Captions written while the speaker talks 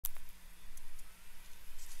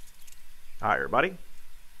Hi everybody.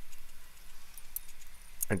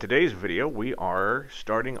 In today's video we are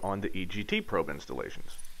starting on the EGT probe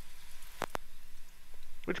installations,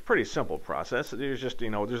 which is a pretty simple process. There's just,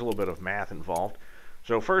 there's a little bit of math involved.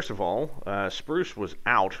 So first of all, spruce was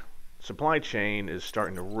out. Supply chain is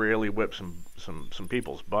starting to really whip some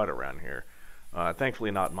people's butt around here. Thankfully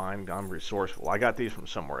not mine. I'm resourceful. I got these from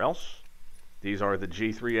somewhere else. These are the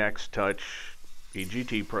G3X Touch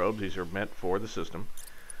EGT probes. These are meant for the system.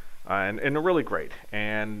 And they're really great.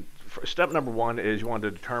 And step number one is you want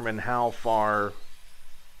to determine how far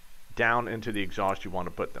down into the exhaust you want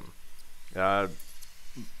to put them.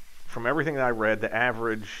 From everything that I read, the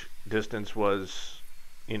average distance was,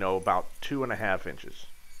 about 2.5 inches.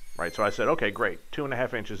 Right? So I said, okay, great,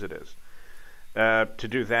 2.5 inches it is. To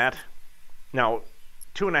do that, now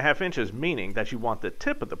 2.5 inches meaning that you want the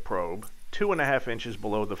tip of the probe 2.5 inches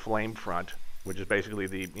below the flame front, which is basically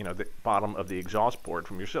the the bottom of the exhaust port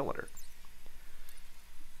from your cylinder.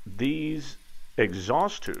 These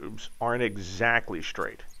exhaust tubes aren't exactly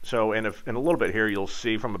straight. So in a little bit here you'll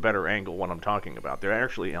see from a better angle what I'm talking about. They're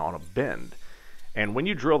actually on a bend. And when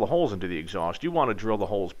you drill the holes into the exhaust, you want to drill the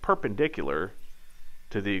holes perpendicular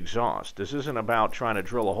to the exhaust. This isn't about trying to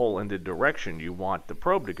drill a hole in the direction you want the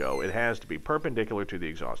probe to go. It has to be perpendicular to the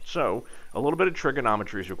exhaust. So a little bit of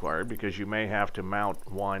trigonometry is required because you may have to mount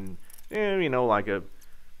one like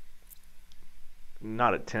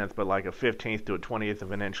not a 10th, but like a 15th to a 20th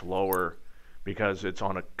of an inch lower because it's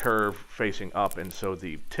on a curve facing up, and so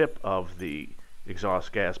the tip of the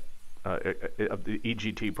exhaust gas of the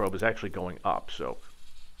EGT probe is actually going up. So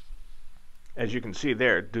as you can see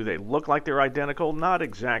there, do they look like they're identical? Not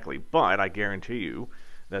exactly, but I guarantee you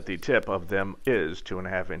that the tip of them is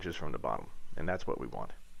 2.5 inches from the bottom, and that's what we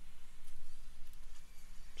want.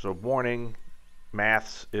 So warning,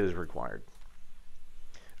 maths is required.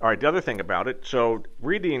 All right, the other thing about it, so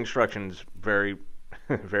read the instructions very,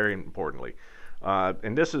 very importantly.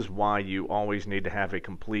 And this is why you always need to have a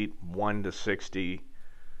complete 1 to 60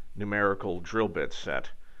 numerical drill bit set.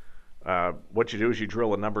 What you do is you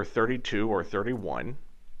drill a number 32 or 31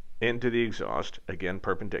 into the exhaust, again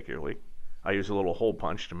perpendicularly. I use a little hole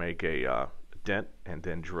punch to make a dent and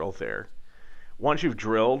then drill there. Once you've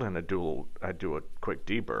drilled, and I do a quick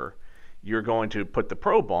deburr, you're going to put the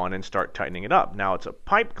probe on and start tightening it up. Now it's a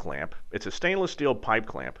pipe clamp. It's a stainless steel pipe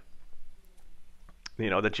clamp,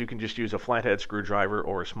 that you can just use a flathead screwdriver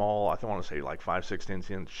or a small, I want to say like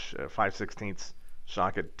 5/16 inch, 5/16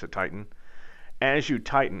 socket to tighten. As you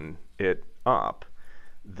tighten it up,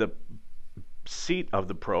 the seat of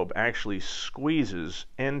the probe actually squeezes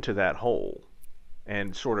into that hole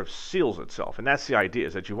and sort of seals itself. And that's the idea,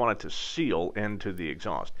 is that you want it to seal into the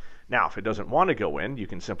exhaust. Now, if it doesn't want to go in, you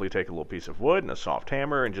can simply take a little piece of wood and a soft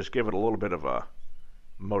hammer and just give it a little bit of a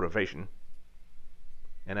motivation.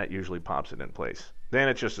 And that usually pops it in place. Then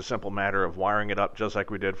it's just a simple matter of wiring it up just like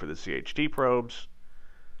we did for the CHT probes.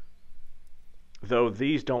 Though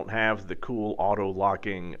these don't have the cool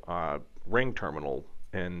auto-locking ring terminal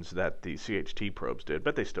ends that the CHT probes did,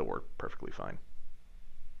 but they still work perfectly fine.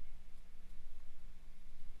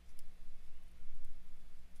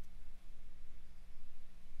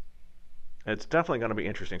 It's definitely going to be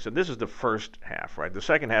interesting. So this is the first half, right? The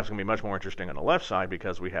second half is going to be much more interesting on the left side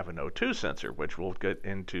because we have an O2 sensor, which we'll get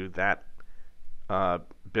into that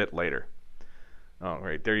bit later. Oh,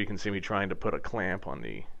 right there you can see me trying to put a clamp on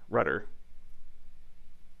the rudder,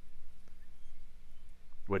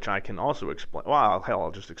 which I can also explain. Well, hell,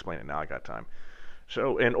 I'll just explain it now. I got time.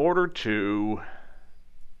 So in order to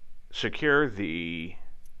secure the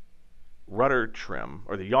rudder trim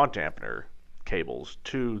or the yaw dampener cables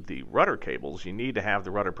to the rudder cables, you need to have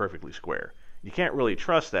the rudder perfectly square. You can't really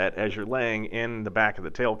trust that as you're laying in the back of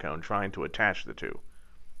the tail cone trying to attach the two.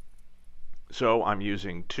 So I'm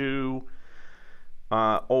using two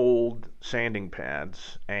old sanding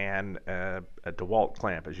pads and a DeWalt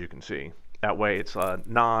clamp, as you can see. That way it's a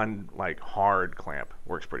hard clamp.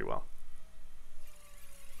 Works pretty well.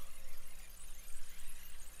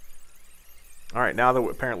 All right, now that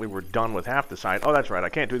apparently we're done with half the side. Oh, that's right. I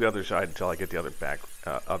can't do the other side until I get the other back.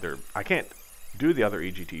 I can't do the other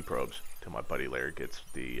EGT probes until my buddy Larry gets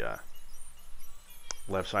the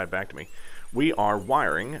left side back to me. We are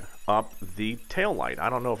wiring up the tail light. I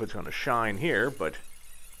don't know if it's going to shine here, but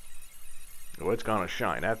it's going to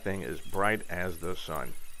shine. That thing is bright as the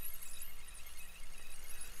sun.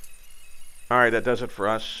 All right, that does it for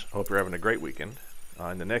us. Hope you're having a great weekend.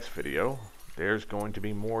 In the next video, there's going to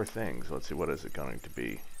be more things. Let's see, what is it going to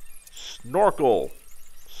be? Snorkel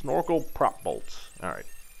prop bolts. All right.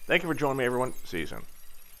 Thank you for joining me, everyone. See you soon.